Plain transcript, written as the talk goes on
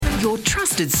your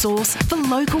trusted source for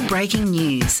local breaking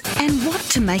news and what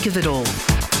to make of it all.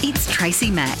 It's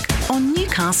Tracy Mack on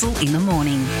Newcastle in the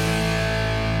Morning.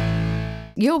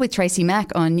 You're with Tracy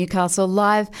Mack on Newcastle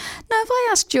Live. Now, if I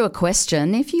asked you a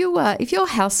question, if your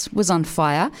house was on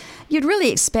fire, you'd really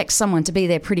expect someone to be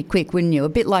there pretty quick, wouldn't you? A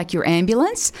bit like your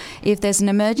ambulance. If there's an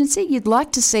emergency, you'd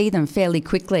like to see them fairly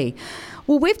quickly.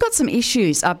 Well, we've got some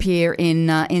issues up here in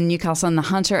Newcastle on the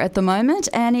Hunter at the moment,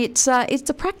 and it's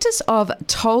the practice of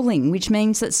TOLing, which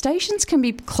means that stations can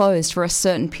be closed for a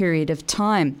certain period of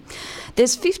time.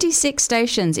 There's 56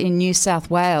 stations in New South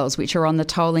Wales which are on the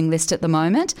TOLing list at the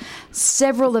moment.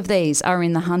 Several of these are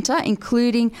in the Hunter,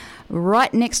 including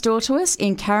right next door to us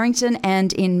in Carrington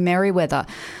and in Merewether.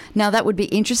 Now, that would be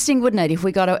interesting, wouldn't it, if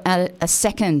we got a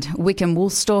second Wickham wool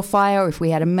store fire, if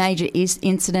we had a major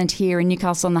incident here in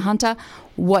Newcastle on the Hunter.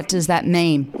 What does that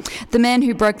mean? The man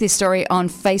who broke this story on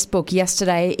Facebook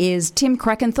yesterday is Tim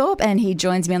Crackenthorpe, and he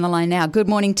joins me on the line now. Good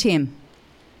morning, Tim.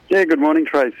 Yeah, good morning,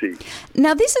 Tracy.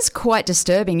 Now, this is quite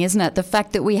disturbing, isn't it? The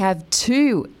fact that we have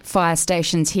two fire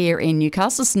stations here in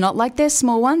Newcastle. It's not like they're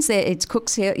small ones. It's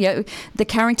Cook's here. You know, the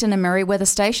Carrington and Merewether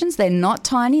stations, they're not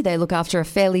tiny. They look after a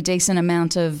fairly decent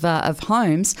amount of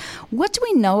homes. What do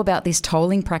we know about this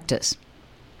TOLing practice?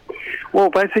 Well,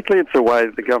 basically, it's a way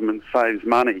that the government saves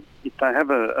money. If they have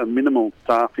a minimal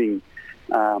staffing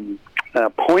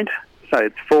point, say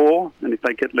it's 4, and if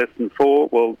they get less than 4,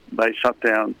 well, they shut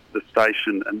down the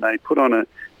station and they put on a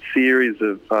series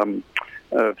of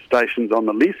stations on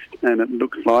the list, and it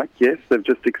looks like, yes, they've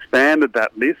just expanded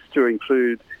that list to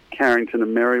include Carrington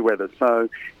and Merewether. So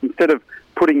instead of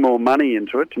putting more money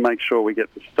into it to make sure we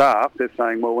get the staff, they're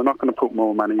saying, well, we're not going to put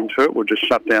more money into it, we'll just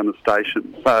shut down the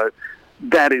station. So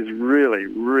that is really,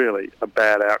 really a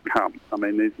bad outcome. I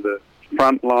mean, these are the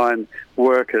frontline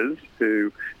workers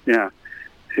who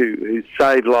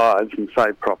save lives and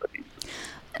save property.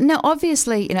 Now,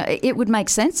 obviously, it would make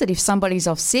sense that if somebody's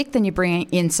off sick, then you bring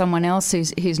in someone else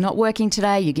who's not working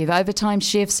today. You give overtime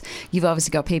shifts. You've obviously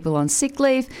got people on sick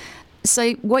leave.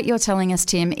 So what you're telling us,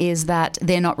 Tim, is that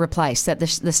they're not replaced, that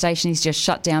the station is just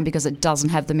shut down because it doesn't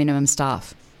have the minimum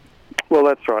staff. Well,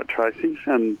 that's right, Tracy,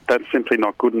 and that's simply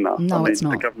not good enough. No, it's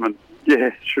not. The government,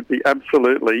 should be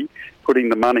absolutely putting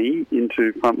the money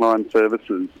into frontline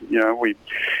services.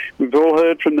 We've all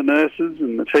heard from the nurses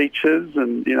and the teachers,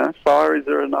 and fireys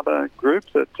are another group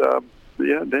that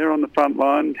they're on the front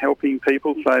line helping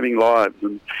people, saving lives,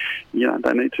 and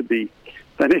they need to be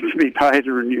paid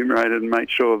and remunerated and make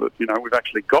sure that we've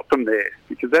actually got them there.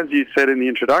 Because as you said in the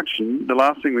introduction, the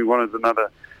last thing we want is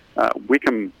another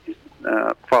Wickham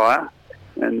fire.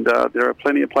 And there are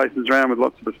plenty of places around with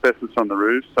lots of asbestos on the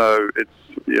roof, so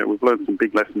we've learned some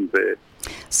big lessons there.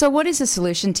 So what is the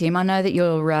solution, Tim? I know that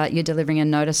you're delivering a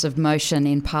notice of motion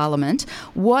in Parliament.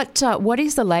 What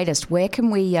is the latest? How can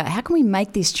we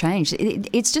make this change?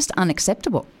 It's just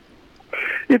unacceptable.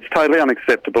 It's totally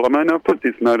unacceptable. I mean, I've put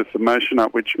this notice of motion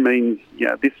up, which means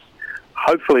this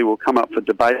hopefully will come up for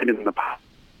debate in the Parliament,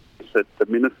 that the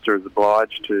Minister is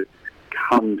obliged to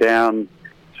come down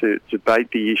to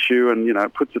debate the issue,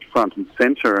 and puts it front and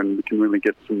centre, and we can really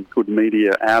get some good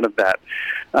media out of that.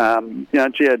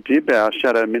 Jihad Dib, our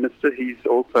Shadow Minister, he's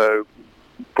also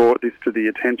brought this to the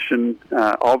attention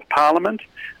of Parliament.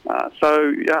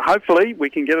 So hopefully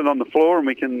we can get it on the floor and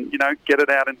we can get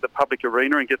it out into the public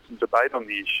arena and get some debate on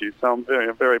the issue. So I'm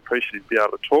very, very appreciative to be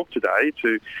able to talk today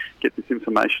to get this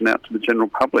information out to the general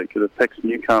public. It affects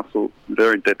Newcastle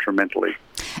very detrimentally.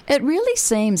 It really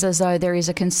seems as though there is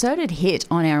a concerted hit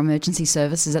on our emergency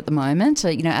services at the moment.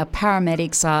 Our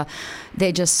paramedics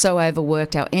they're just so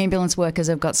overworked. Our ambulance workers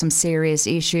have got some serious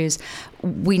issues.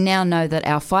 We now know that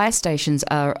our fire stations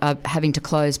are having to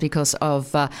close because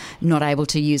of not able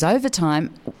to use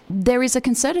overtime. There is a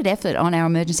concerted effort on our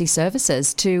emergency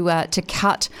services to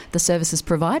cut the services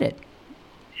provided.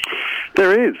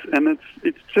 There is, and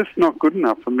it's just not good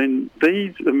enough. I mean,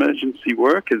 these emergency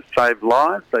workers save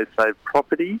lives, they save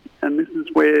property, and this is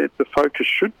where the focus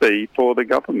should be for the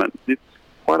government. It's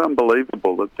quite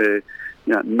unbelievable that they're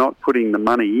not putting the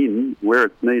money in where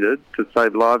it's needed to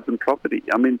save lives and property.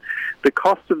 I mean, the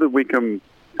cost of the Wickham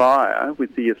fire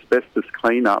with the asbestos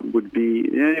cleanup would be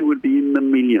in the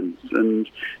millions, and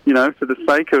for the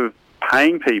sake of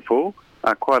paying people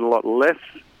quite a lot less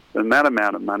than that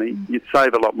amount of money, you'd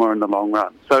save a lot more in the long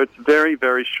run. So it's very,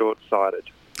 very short-sighted.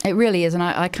 It really is, and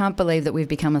I can't believe that we've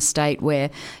become a state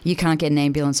where you can't get an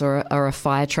ambulance or a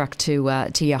fire truck to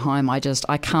your home. I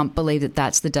can't believe that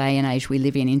that's the day and age we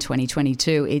live in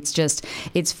 2022.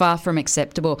 It's far from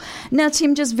acceptable. Now,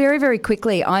 Tim, just very, very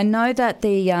quickly, I know that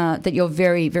that you're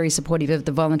very, very supportive of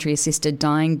the voluntary assisted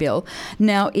dying bill.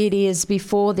 Now, it is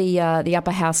before the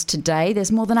upper house today.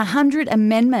 There's more than 100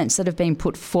 amendments that have been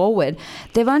put forward.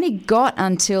 They've only got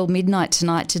until midnight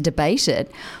tonight to debate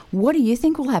it. What do you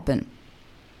think will happen?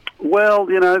 Well,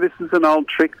 this is an old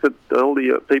trick that all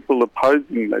the people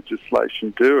opposing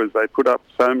legislation do, is they put up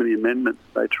so many amendments,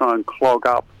 they try and clog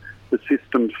up the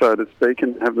system, so to speak,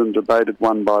 and have them debated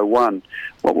one by one.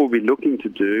 What we'll be looking to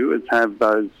do is have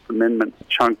those amendments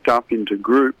chunked up into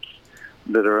groups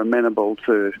that are amenable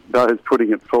to those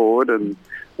putting it forward and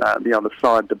the other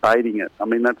side debating it. I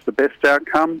mean, that's the best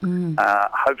outcome.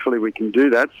 Hopefully we can do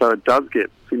that so it does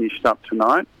get finished up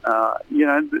tonight.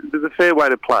 There's a fair way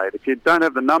to play it. If you don't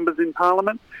have the numbers in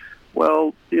Parliament,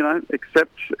 well,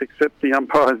 accept the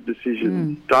umpire's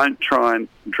decision. Don't try and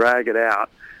drag it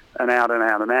out and out and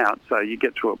out and out, so you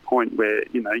get to a point where,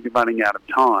 you're running out of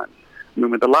time. I mean,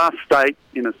 we're the last state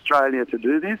in Australia to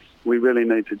do this. We really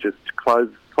need to just close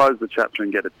the chapter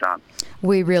and get it done.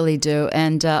 We really do,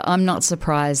 and I'm not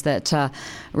surprised that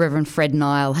Reverend Fred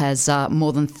Nile has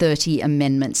more than 30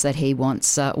 amendments that he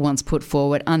wants put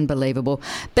forward. Unbelievable.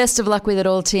 Best of luck with it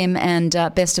all, Tim, and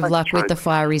best of luck with the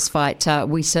Fireys fight.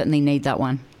 We certainly need that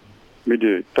one. We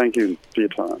do. Thank you for your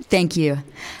time. Thank you.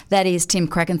 That is Tim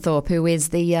Crackenthorpe, who is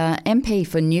the MP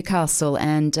for Newcastle,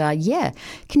 and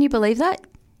can you believe that?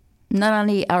 Not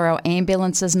only are our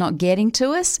ambulances not getting to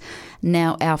us,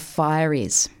 now our fire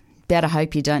is. Better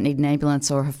hope you don't need an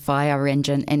ambulance or a fire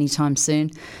engine anytime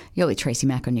soon. You're with Tracy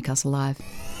Mack on Newcastle Live.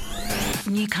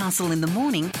 Newcastle in the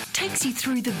Morning takes you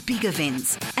through the big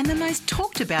events and the most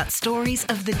talked about stories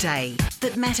of the day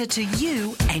that matter to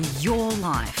you and your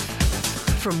life.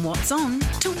 From what's on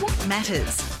to what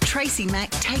matters, Tracy Mack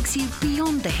takes you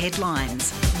beyond the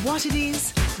headlines, what it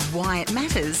is, why it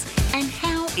matters, and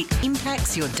how it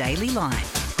impacts your daily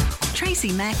life.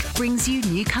 Tracy Mack brings you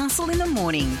Newcastle in the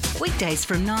Morning, weekdays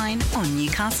from 9 on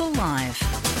Newcastle Live.